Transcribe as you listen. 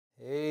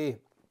Hey,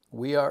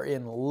 we are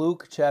in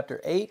Luke chapter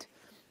 8,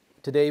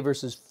 today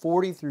verses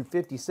 40 through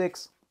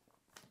 56.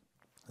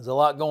 There's a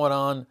lot going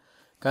on,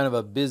 kind of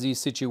a busy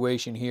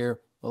situation here.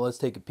 Well, let's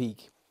take a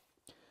peek.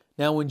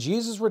 Now, when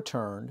Jesus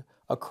returned,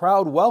 a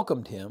crowd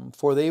welcomed him,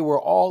 for they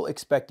were all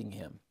expecting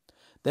him.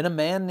 Then a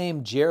man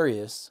named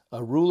Jairus,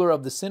 a ruler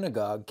of the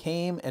synagogue,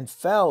 came and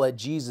fell at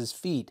Jesus'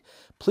 feet,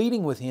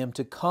 pleading with him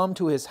to come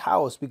to his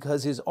house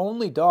because his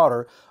only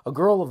daughter, a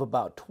girl of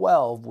about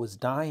 12, was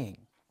dying.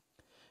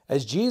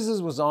 As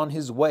Jesus was on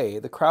his way,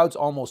 the crowds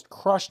almost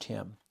crushed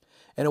him.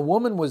 And a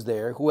woman was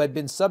there who had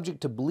been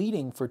subject to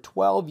bleeding for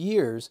 12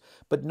 years,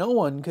 but no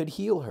one could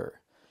heal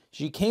her.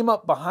 She came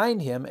up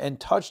behind him and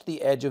touched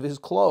the edge of his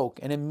cloak,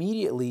 and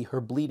immediately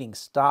her bleeding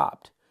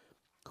stopped.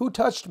 "Who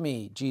touched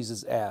me?"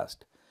 Jesus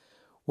asked.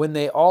 When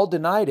they all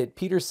denied it,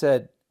 Peter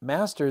said,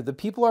 "Master, the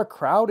people are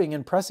crowding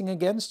and pressing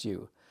against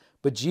you."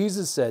 But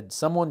Jesus said,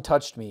 "Someone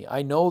touched me.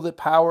 I know that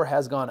power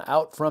has gone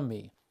out from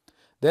me."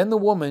 Then the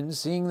woman,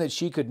 seeing that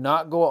she could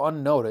not go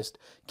unnoticed,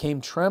 came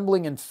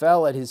trembling and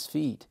fell at his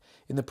feet.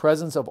 In the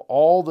presence of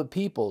all the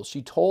people,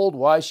 she told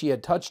why she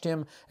had touched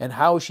him and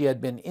how she had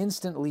been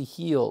instantly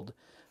healed.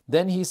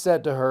 Then he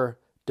said to her,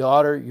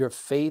 "Daughter, your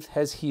faith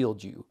has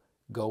healed you.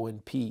 Go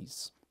in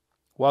peace."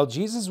 While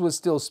Jesus was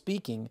still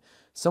speaking,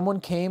 someone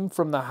came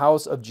from the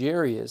house of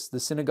Jairus, the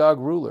synagogue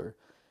ruler.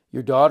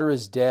 "Your daughter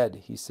is dead,"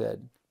 he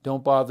said.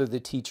 "Don't bother the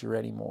teacher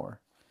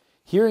anymore."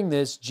 Hearing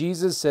this,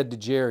 Jesus said to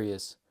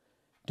Jairus,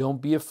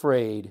 "Don't be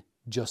afraid,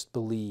 just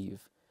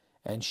believe,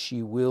 and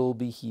she will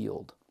be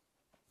healed."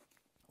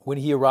 When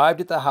he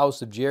arrived at the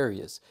house of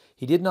Jairus,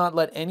 he did not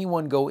let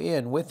anyone go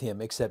in with him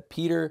except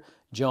Peter,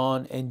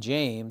 John, and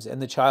James,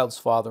 and the child's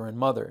father and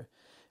mother.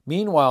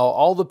 Meanwhile,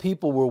 all the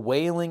people were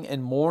wailing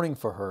and mourning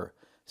for her.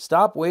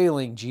 "Stop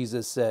wailing,"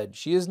 Jesus said.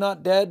 "She is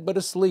not dead, but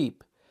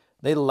asleep."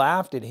 They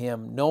laughed at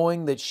him,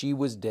 knowing that she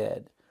was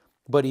dead.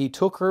 But he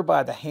took her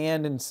by the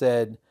hand and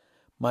said,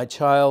 "My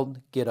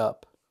child, get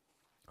up."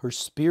 Her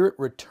spirit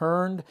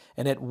returned,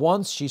 and at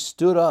once she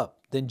stood up.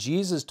 Then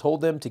Jesus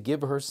told them to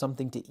give her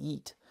something to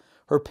eat.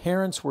 Her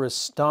parents were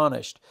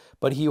astonished,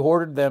 but he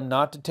ordered them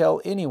not to tell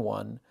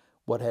anyone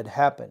what had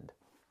happened.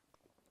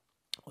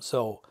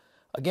 So,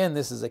 again,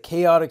 this is a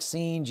chaotic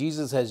scene.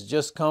 Jesus has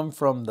just come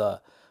from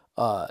the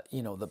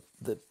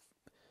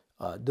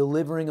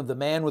delivering of the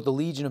man with the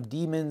legion of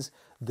demons.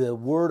 The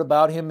word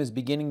about him is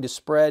beginning to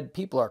spread.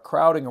 People are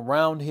crowding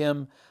around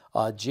him.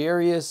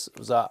 Jairus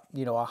was a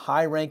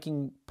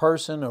high-ranking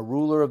person, a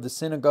ruler of the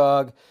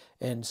synagogue,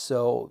 and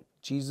so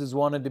Jesus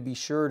wanted to be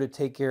sure to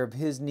take care of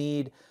his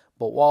need.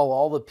 But while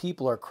all the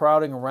people are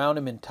crowding around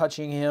him and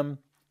touching him,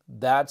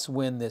 that's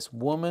when this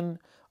woman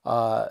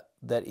that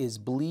is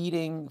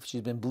bleeding,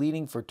 she's been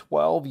bleeding for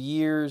 12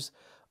 years.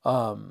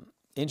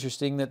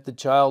 Interesting that the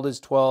child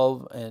is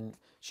 12 and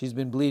she's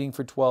been bleeding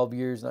for 12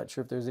 years. Not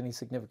sure if there's any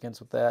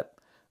significance with that.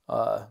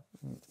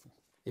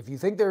 If you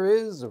think there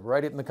is,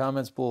 write it in the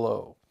comments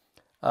below.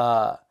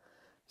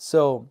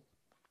 So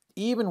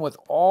even with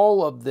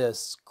all of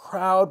this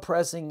crowd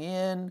pressing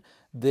in,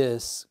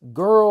 this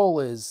girl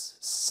is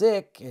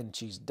sick and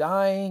she's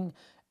dying.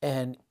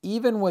 And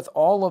even with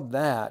all of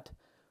that,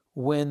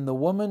 when the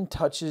woman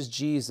touches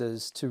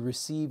Jesus to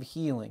receive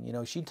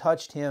healing, she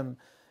touched him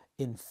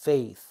in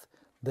faith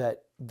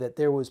that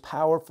there was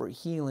power for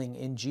healing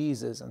in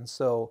Jesus. And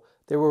so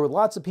there were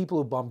lots of people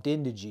who bumped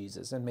into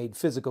Jesus and made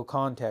physical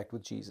contact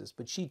with Jesus,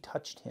 but she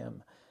touched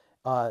him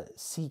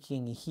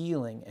seeking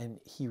healing. And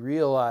he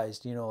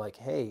realized,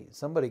 hey,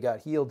 somebody got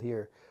healed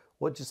here.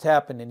 What just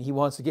happened? And he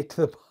wants to get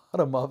to the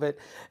bottom of it.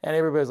 And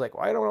everybody's like,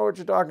 well, I don't know what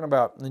you're talking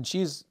about. And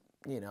she's,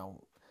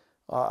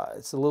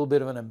 it's a little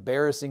bit of an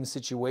embarrassing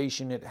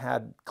situation. It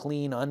had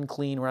clean,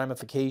 unclean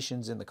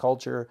ramifications in the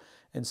culture.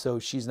 And so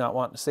she's not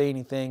wanting to say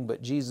anything,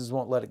 but Jesus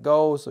won't let it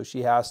go. So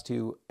she has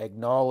to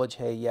acknowledge,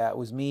 hey, yeah, it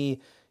was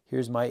me.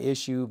 Here's my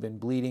issue. Been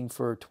bleeding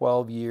for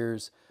 12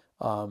 years.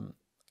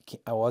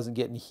 I wasn't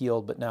getting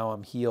healed, but now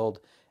I'm healed.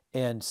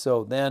 And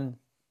so then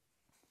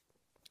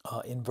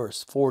in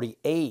verse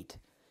 48,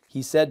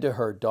 he said to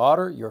her,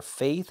 "Daughter, your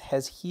faith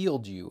has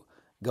healed you.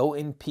 Go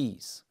in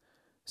peace."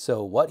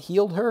 So what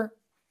healed her?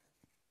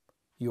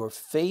 Your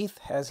faith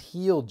has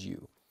healed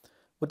you.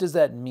 What does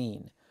that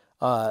mean?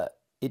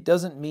 It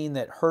doesn't mean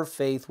that her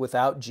faith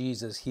without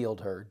Jesus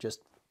healed her,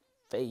 just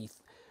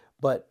faith,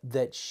 but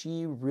that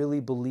she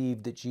really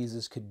believed that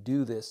Jesus could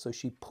do this. So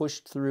she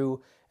pushed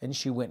through and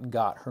she went and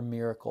got her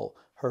miracle.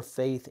 Her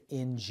faith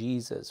in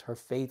Jesus, her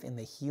faith in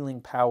the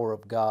healing power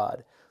of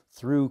God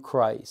through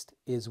Christ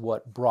is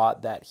what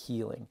brought that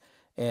healing.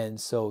 And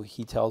so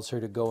he tells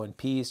her to go in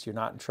peace. You're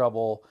not in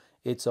trouble.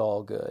 It's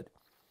all good.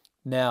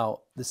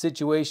 Now, the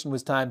situation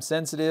was time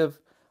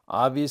sensitive.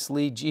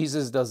 Obviously,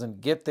 Jesus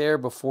doesn't get there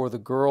before the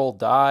girl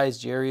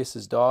dies,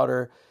 Jairus'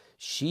 daughter.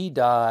 She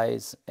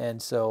dies,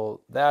 and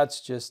so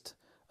that's just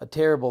a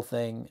terrible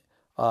thing.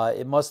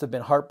 It must have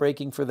been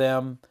heartbreaking for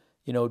them.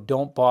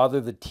 Don't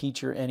bother the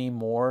teacher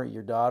anymore.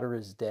 Your daughter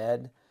is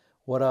dead.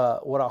 What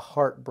a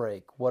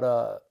heartbreak.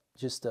 That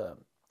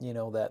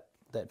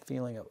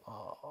feeling of,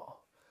 oh.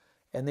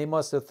 And they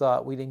must have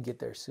thought, we didn't get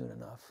there soon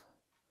enough.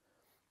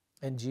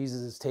 And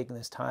Jesus is taking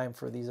this time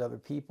for these other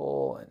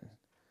people, and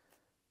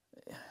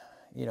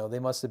they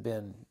must have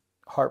been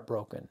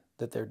heartbroken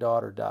that their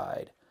daughter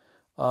died.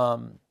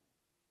 But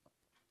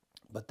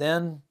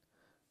then,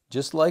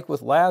 just like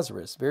with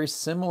Lazarus, very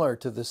similar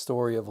to the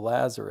story of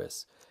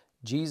Lazarus,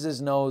 Jesus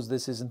knows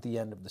this isn't the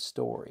end of the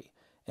story.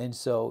 And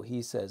so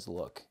he says,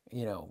 look,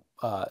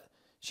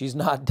 she's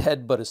not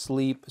dead but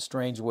asleep, a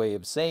strange way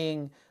of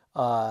saying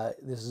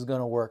this is going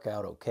to work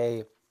out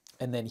okay.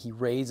 And then he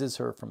raises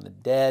her from the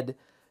dead,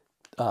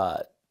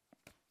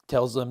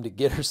 tells them to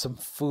get her some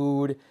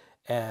food,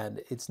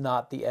 and it's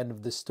not the end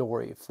of the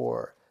story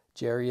for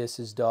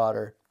Jairus'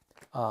 daughter.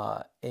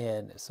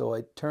 And so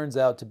it turns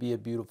out to be a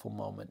beautiful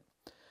moment.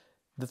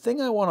 The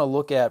thing I want to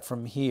look at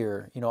from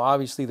here,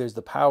 obviously there's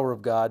the power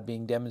of God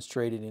being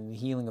demonstrated in the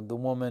healing of the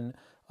woman,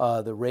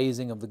 the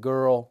raising of the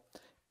girl,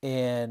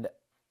 and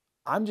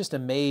I'm just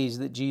amazed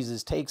that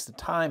Jesus takes the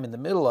time in the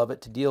middle of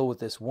it to deal with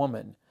this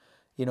woman.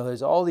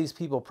 There's all these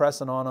people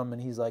pressing on him,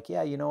 and he's like,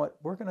 yeah, you know what,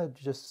 we're going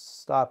to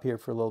just stop here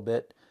for a little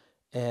bit,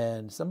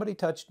 and somebody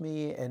touched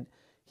me, and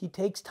he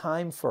takes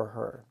time for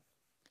her.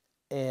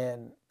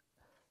 And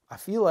I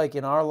feel like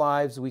in our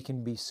lives we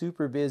can be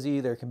super busy,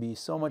 there can be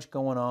so much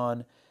going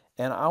on,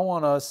 and I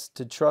want us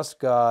to trust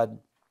God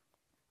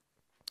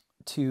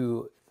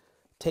to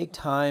take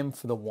time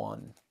for the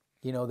one,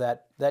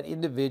 that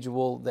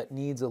individual that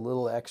needs a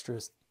little extra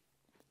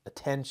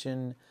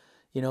attention.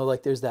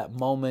 Like there's that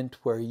moment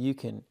where you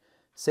can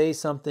say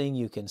something,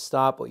 you can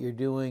stop what you're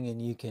doing,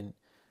 and you can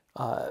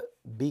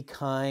be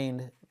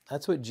kind.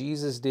 That's what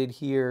Jesus did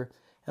here.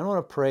 And I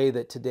want to pray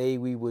that today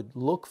we would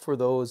look for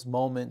those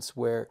moments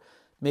where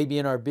maybe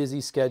in our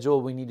busy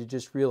schedule we need to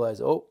just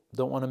realize, oh,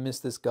 don't want to miss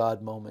this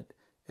God moment.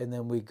 And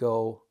then we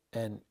go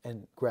and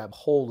grab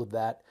hold of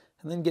that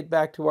and then get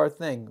back to our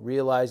thing,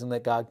 realizing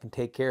that God can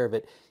take care of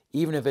it,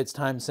 even if it's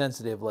time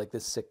sensitive like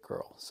this sick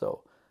girl.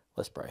 So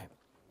let's pray.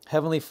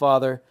 Heavenly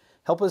Father,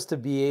 help us to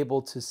be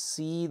able to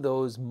see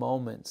those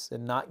moments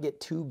and not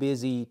get too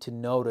busy to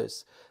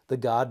notice the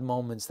God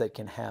moments that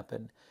can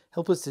happen.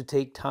 Help us to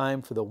take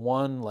time for the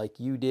one like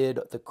you did,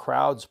 the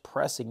crowds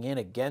pressing in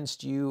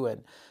against you,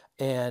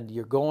 and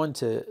you're going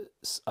to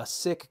a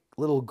sick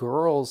little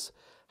girl's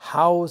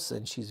house,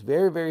 and she's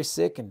very, very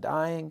sick and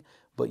dying,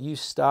 but you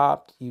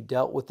stopped, you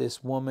dealt with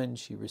this woman,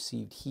 she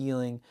received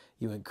healing,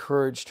 you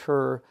encouraged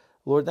her.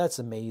 Lord, that's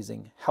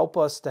amazing. Help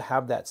us to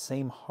have that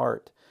same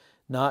heart,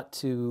 not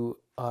to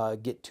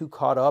get too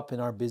caught up in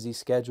our busy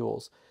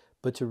schedules,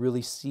 but to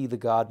really see the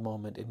God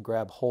moment and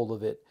grab hold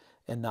of it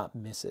and not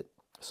miss it.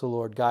 So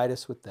Lord, guide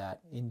us with that.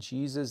 In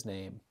Jesus'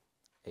 name,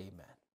 amen.